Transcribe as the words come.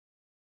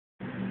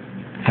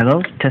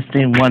Hello,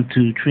 testing 1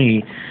 2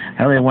 3.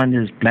 Hello everyone,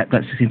 this is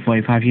Blackbird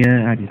 1645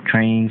 here. I'm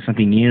trying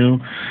something new.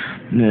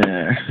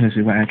 This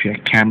is actually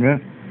a camera.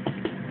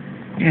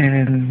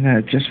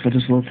 And just for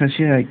this little test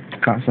here, I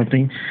got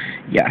something.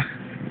 Yeah,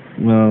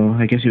 well,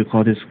 I guess you would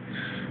call this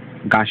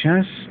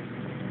gashas.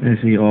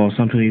 Let's see, or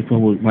some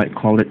people might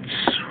call it,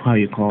 how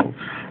you call,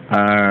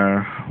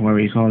 what do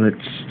you call it?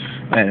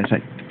 It's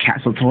like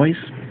capsule toys.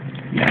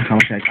 Yeah, how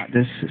much I got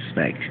this? It's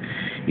like,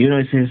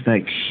 it says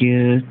like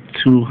here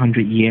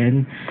 200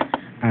 yen.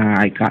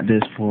 I got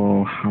this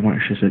for how much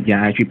is it?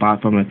 Yeah, I actually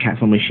bought from a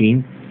capsule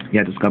machine.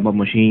 Yeah, this gumball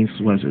machines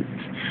was it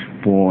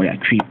for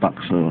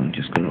 $3. So I'm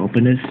just gonna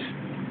open this.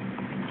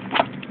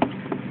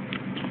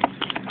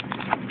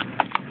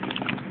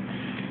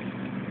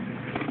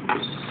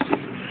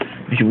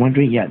 If you're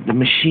wondering, yeah, the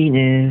machine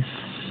is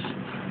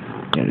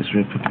this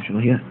real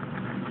professional here.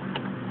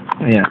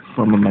 Oh, yeah,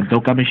 from a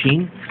Madoka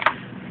machine.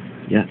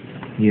 Yeah.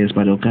 Here's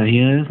Madoka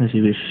here. Let's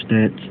see which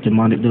that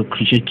demonic little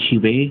creature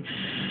Cube,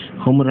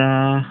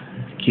 Homura,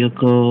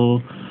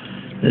 Kyoko.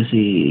 Let's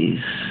see,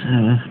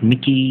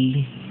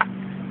 Mickey,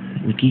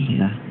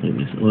 yeah.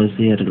 What was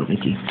the other little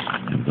Mickey?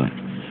 I've got.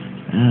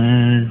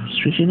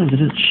 Strangely enough,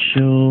 didn't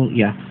show.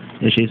 Yeah,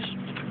 there she's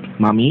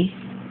Mommy.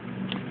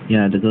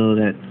 Yeah, the girl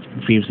that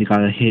previously got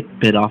a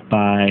bit off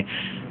by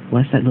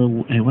what's that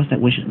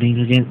witch name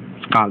again?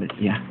 Scarlet.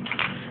 Yeah.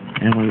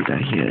 And what we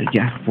got here?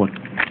 Yeah, for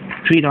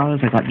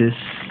 $3 I got this.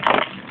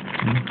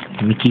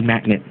 Mickey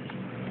magnet.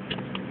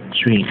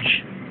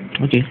 Strange.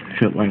 Okay,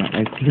 sure, why not?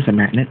 I think it's a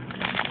magnet.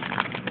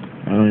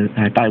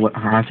 I thought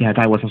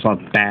it was some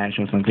sort of badge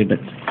or something, but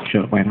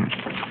sure, why not?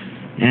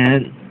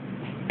 And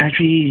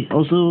actually,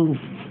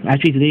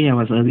 today I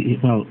was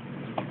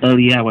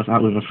earlier I was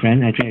out with a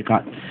friend. Actually, I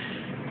got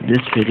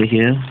this figure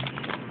here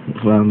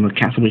from a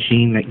capsule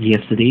machine like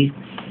yesterday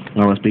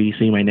when I was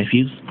babysitting my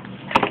nephews.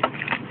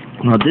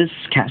 Now this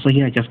capsule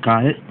here, I just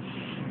got it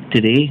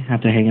today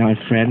after hanging out with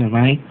a friend of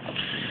mine.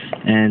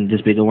 And this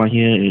bigger one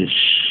here is,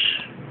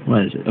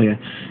 what is it? Oh yeah,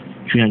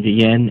 300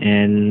 yen.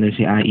 And let's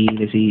see,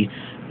 let's see,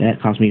 that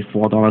cost me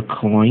 $4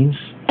 coins.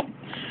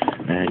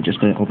 And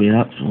just gonna open it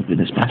up. Open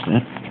this bastard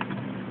up.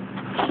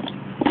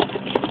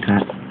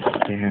 God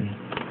damn.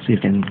 See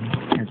if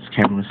this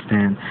camera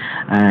stand.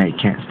 I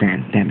can't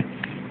stand. Damn it.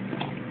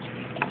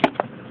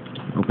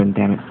 Open.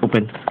 Damn it.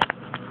 Open.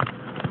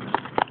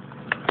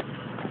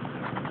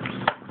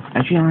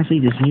 Actually, honestly,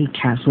 this new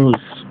capsule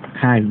is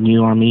kind of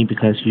new on me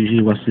because usually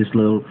it was this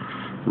little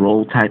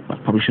roll type. I'll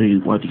probably show you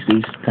what these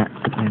days got.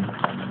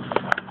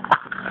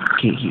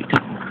 Okay, here you go.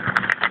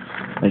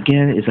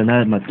 Again, it's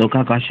another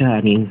Madoka gacha.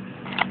 I mean,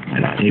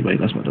 not anybody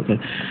loves Madoka.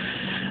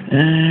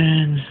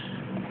 And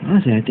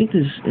honestly, I think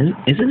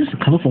isn't this a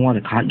cover for one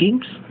of the card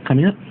games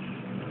coming up?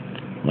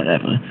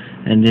 Whatever.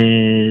 And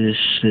then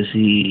let's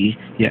see,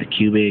 yeah,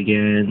 Cube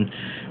again,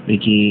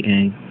 Mickey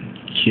and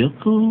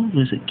Kyoko?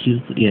 Was it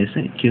Kyoko? Yeah, is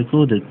that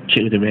Kyoko, the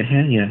chick with the red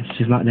hair? Yeah,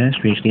 she's not there,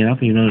 strangely enough.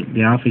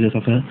 There are figures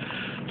of her.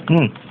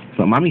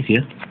 But Mommy's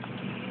here.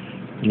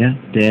 Yeah,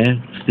 there,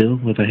 still,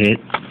 with her head.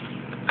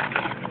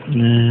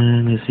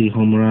 And let's see,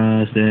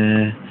 Homura is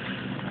there.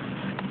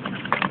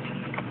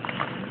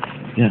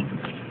 Yeah.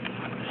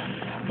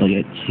 Oh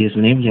yeah, here's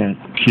the name. Yeah,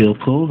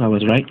 Kyoko, I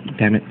was right.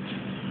 Damn it.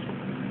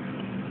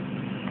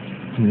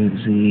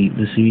 Let's see,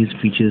 the series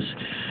features,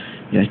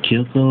 yeah,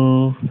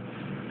 Kyoko.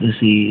 Let's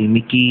see,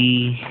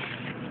 Mickey,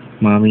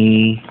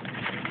 Mommy,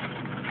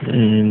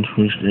 and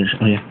who's this?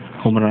 Oh yeah,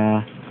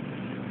 Homura.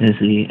 Let's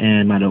see,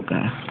 and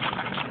Madoka.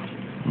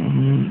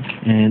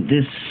 And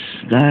this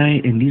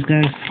guy and these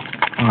guys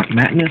are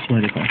magnets. What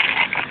are they called?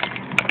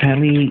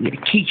 Apparently,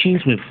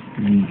 keychains with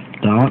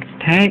dog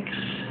tags.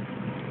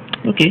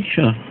 Okay,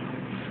 sure.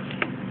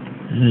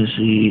 Let's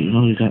see.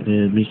 Oh, we got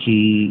the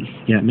Mickey.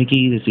 Yeah,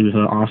 Mickey. Let's see, with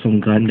her awesome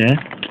gun there.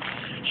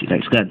 She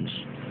likes guns.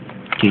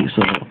 Okay,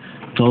 so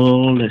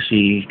total, let's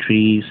see,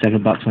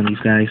 $7 on these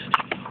guys.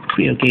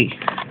 Pretty okay.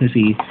 Let's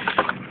see.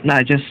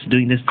 Not just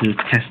doing this to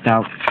test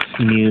out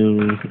a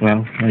new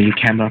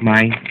camera of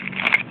mine.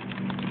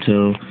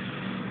 So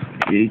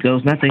here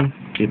goes nothing.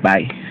 Okay,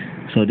 bye.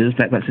 So this is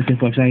Blackbird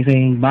 1645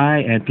 saying bye,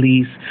 and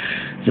please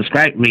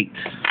subscribe, rate.